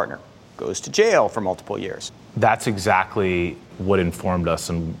business partner goes to jail for multiple years. That's exactly what informed us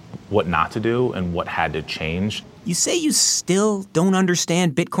on what not to do and what had to change. You say you still don't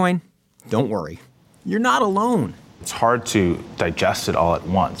understand Bitcoin? Don't worry. You're not alone. It's hard to digest it all at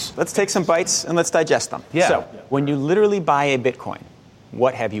once. Let's take some bites and let's digest them. Yeah. So, when you literally buy a Bitcoin,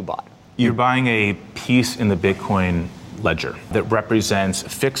 what have you bought? You're buying a piece in the Bitcoin ledger that represents a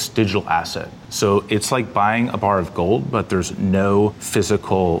fixed digital asset. So it's like buying a bar of gold, but there's no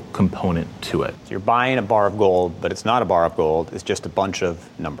physical component to it. So you're buying a bar of gold, but it's not a bar of gold. It's just a bunch of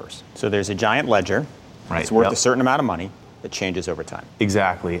numbers. So there's a giant ledger. Right. It's worth a certain amount of money that changes over time.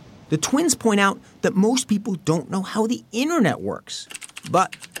 Exactly. The twins point out that most people don't know how the internet works,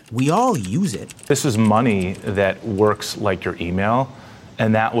 but we all use it. This is money that works like your email,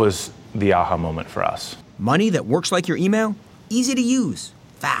 and that was the aha moment for us. Money that works like your email? Easy to use,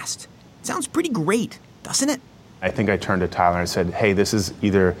 fast. Sounds pretty great. doesn't it? I think I turned to Tyler and said, hey, this is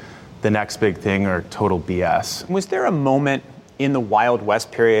either the next big thing or total BS. Was there a moment in the Wild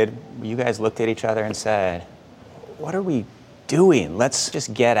West period where you guys looked at each other and said, what are we doing? Let's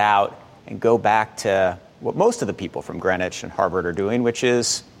just get out and go back to what most of the people from Greenwich and Harvard are doing, which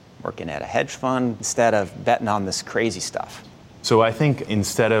is working at a hedge fund instead of betting on this crazy stuff. So I think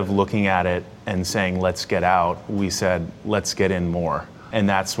instead of looking at it and saying, let's get out, we said, let's get in more. And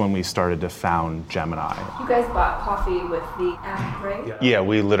that's when we started to found Gemini. You guys bought coffee with the app, right? Yeah,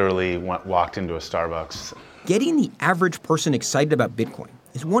 we literally walked into a Starbucks. Getting the average person excited about Bitcoin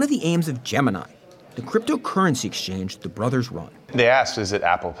is one of the aims of Gemini, the cryptocurrency exchange the brothers run. They asked, is it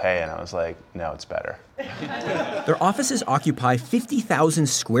Apple Pay? And I was like, no, it's better. Their offices occupy 50,000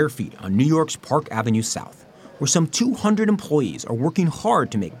 square feet on New York's Park Avenue South, where some 200 employees are working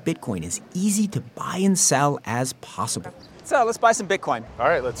hard to make Bitcoin as easy to buy and sell as possible. So let's buy some Bitcoin. All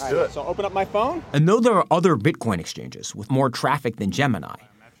right, let's do it. So open up my phone. And though there are other Bitcoin exchanges with more traffic than Gemini,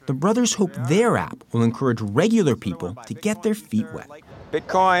 the brothers hope their app will encourage regular people to get their feet wet.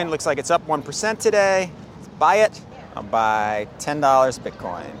 Bitcoin looks like it's up 1% today. Let's buy it. I'll buy $10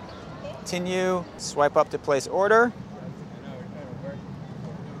 Bitcoin. Continue. Swipe up to place order.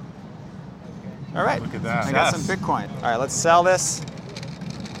 All right. Look at that. I got some Bitcoin. All right, let's sell this.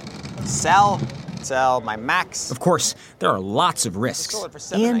 Sell my max. Of course, there are lots of risks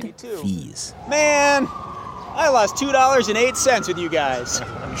and fees. Man, I lost $2.08 with you guys.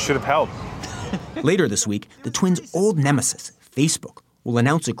 You should have helped. Later this week, the twins' old nemesis, Facebook, will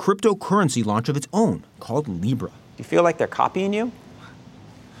announce a cryptocurrency launch of its own called Libra. Do you feel like they're copying you?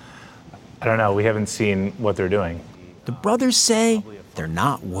 I don't know. We haven't seen what they're doing. The brothers say they're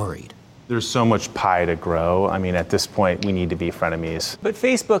not worried. There's so much pie to grow. I mean, at this point, we need to be frenemies. But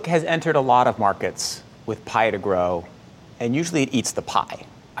Facebook has entered a lot of markets with pie to grow, and usually it eats the pie.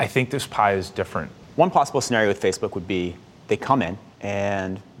 I think this pie is different. One possible scenario with Facebook would be they come in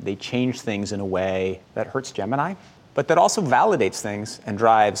and they change things in a way that hurts Gemini, but that also validates things and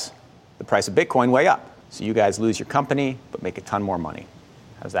drives the price of Bitcoin way up. So you guys lose your company, but make a ton more money.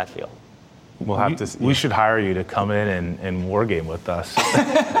 How does that feel? We should hire you to come in and war game with us.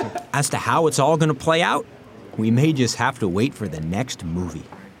 As to how it's all going to play out, we may just have to wait for the next movie.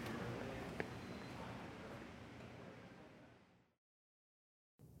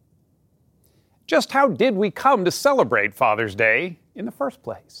 Just how did we come to celebrate Father's Day in the first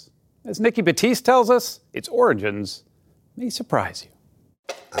place? As Nikki Batiste tells us, its origins may surprise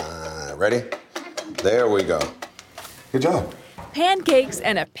you. Ready? There we go. Good job. Pancakes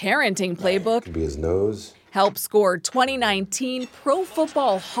and a parenting playbook Could be his nose. helped score 2019 Pro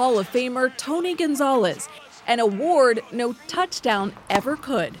Football Hall of Famer Tony Gonzalez an award no touchdown ever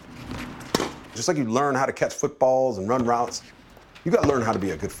could. Just like you learn how to catch footballs and run routes, you got to learn how to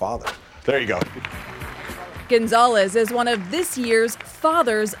be a good father. There you go. Gonzalez is one of this year's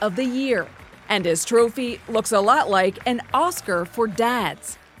Fathers of the Year, and his trophy looks a lot like an Oscar for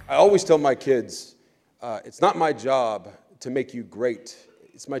dads. I always tell my kids, it's not my job to make you great.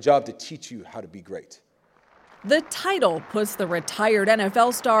 It's my job to teach you how to be great. The title puts the retired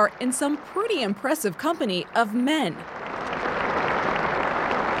NFL star in some pretty impressive company of men.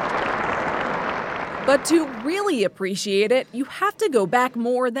 But to really appreciate it, you have to go back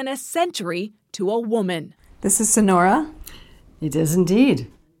more than a century to a woman. This is Sonora. It is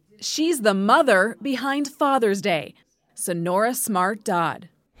indeed. She's the mother behind Father's Day, Sonora Smart Dodd.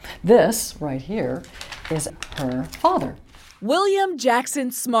 This right here is her father. William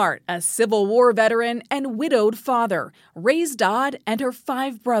Jackson Smart, a Civil War veteran and widowed father, raised Dodd and her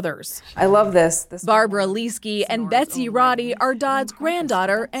 5 brothers. I love this. Barbara Leesky and Betsy Roddy are Dodd's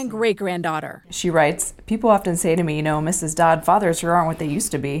granddaughter and great-granddaughter. She writes, people often say to me, Mrs. Dodd, fathers sure aren't what they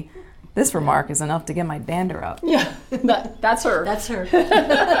used to be. This remark is enough to get my dander up. Yeah, that's her. That's her.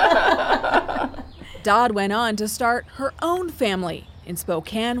 Dodd went on to start her own family in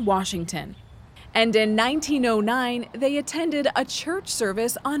Spokane, Washington. And in 1909, they attended a church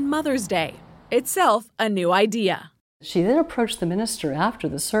service on Mother's Day, itself a new idea. She then approached the minister after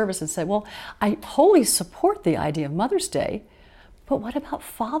the service and said, well, I wholly support the idea of Mother's Day, but what about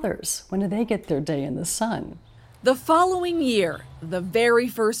fathers? When do they get their day in the sun? The following year, the very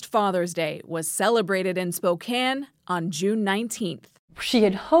first Father's Day was celebrated in Spokane on June 19th. She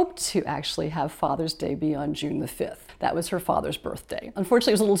had hoped to actually have Father's Day be on June the 5th. That was her father's birthday.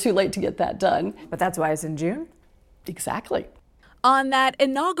 Unfortunately, it was a little too late to get that done. But that's why it's in June? Exactly. On that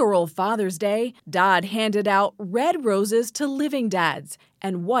inaugural Father's Day, Dodd handed out red roses to living dads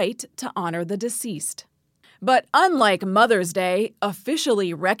and white to honor the deceased. But unlike Mother's Day,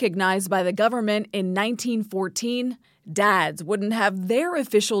 officially recognized by the government in 1914, Dads wouldn't have their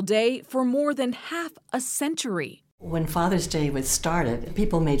official day for more than half a century. When Father's Day was started,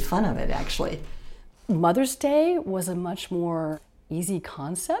 people made fun of it, actually. Mother's Day was a much more easy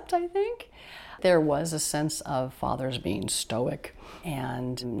concept, I think. There was a sense of fathers being stoic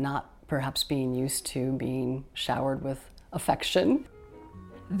and not perhaps being used to being showered with affection.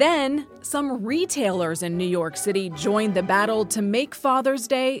 Then, some retailers in New York City joined the battle to make Father's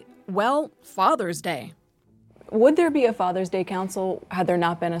Day, well, Father's Day. Would there be a Father's Day Council had there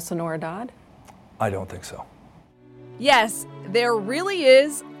not been a Sonora Dodd? I don't think so. Yes, there really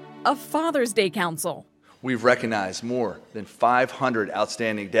is a Father's Day Council. We've recognized more than 500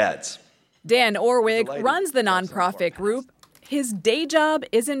 outstanding dads. Dan Orwig runs the nonprofit group. His day job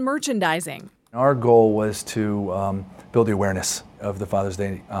is in merchandising. Our goal was to build the awareness of the Father's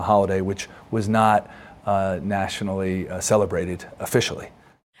Day holiday, which was not nationally celebrated officially.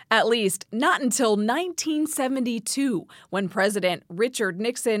 At least not until 1972, when President Richard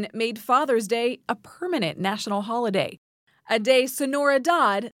Nixon made Father's Day a permanent national holiday, a day Sonora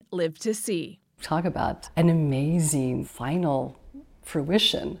Dodd lived to see. Talk about an amazing final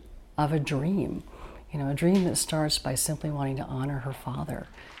fruition of a dream. You know, a dream that starts by simply wanting to honor her father.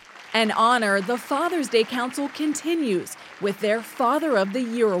 An honor the Father's Day Council continues with their Father of the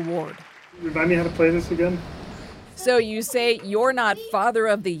Year award. Remind me how to play this again? So you say you're not Father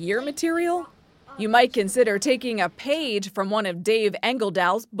of the Year material? You might consider taking a page from one of Dave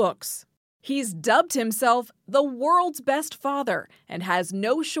Engeldal's books. He's dubbed himself the world's best father and has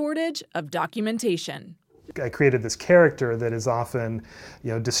no shortage of documentation. I created this character that is often,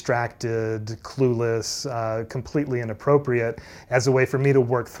 distracted, clueless, completely inappropriate, as a way for me to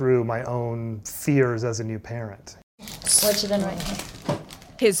work through my own fears as a new parent. What you been writing?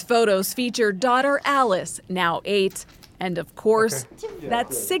 His photos feature daughter Alice, now 8, and of course,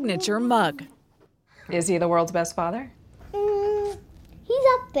 that signature mug. Is he the world's best father? He's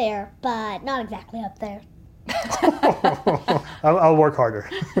up there, but not exactly up there. I'll work harder.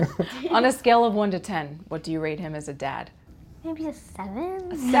 On a scale of 1 to 10, what do you rate him as a dad? Maybe a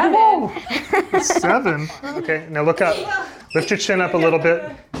 7? A 7? A 7? Okay, now look up. Lift your chin up a little bit.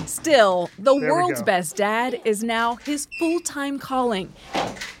 Still, the world's best dad is now his full-time calling.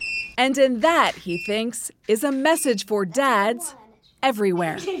 And in that, he thinks, is a message for dads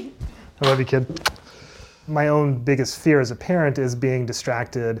everywhere. I love you, kid. My own biggest fear as a parent is being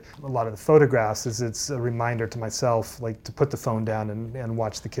distracted. A lot of the photographs it's a reminder to myself, like, to put the phone down and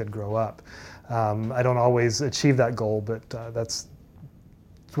watch the kid grow up. I don't always achieve that goal, but that's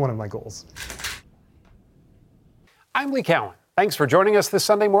one of my goals. I'm Lee Cowan. Thanks for joining us this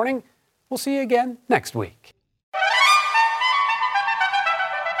Sunday morning. We'll see you again next week.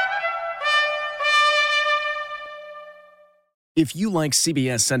 If you like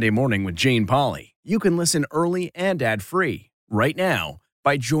CBS Sunday Morning with Jane Pauley, you can listen early and ad-free right now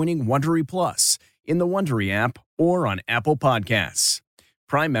by joining Wondery Plus in the Wondery app or on Apple Podcasts.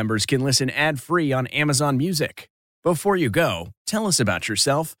 Prime members can listen ad-free on Amazon Music. Before you go, tell us about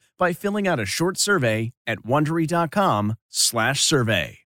yourself by filling out a short survey at Wondery.com/survey.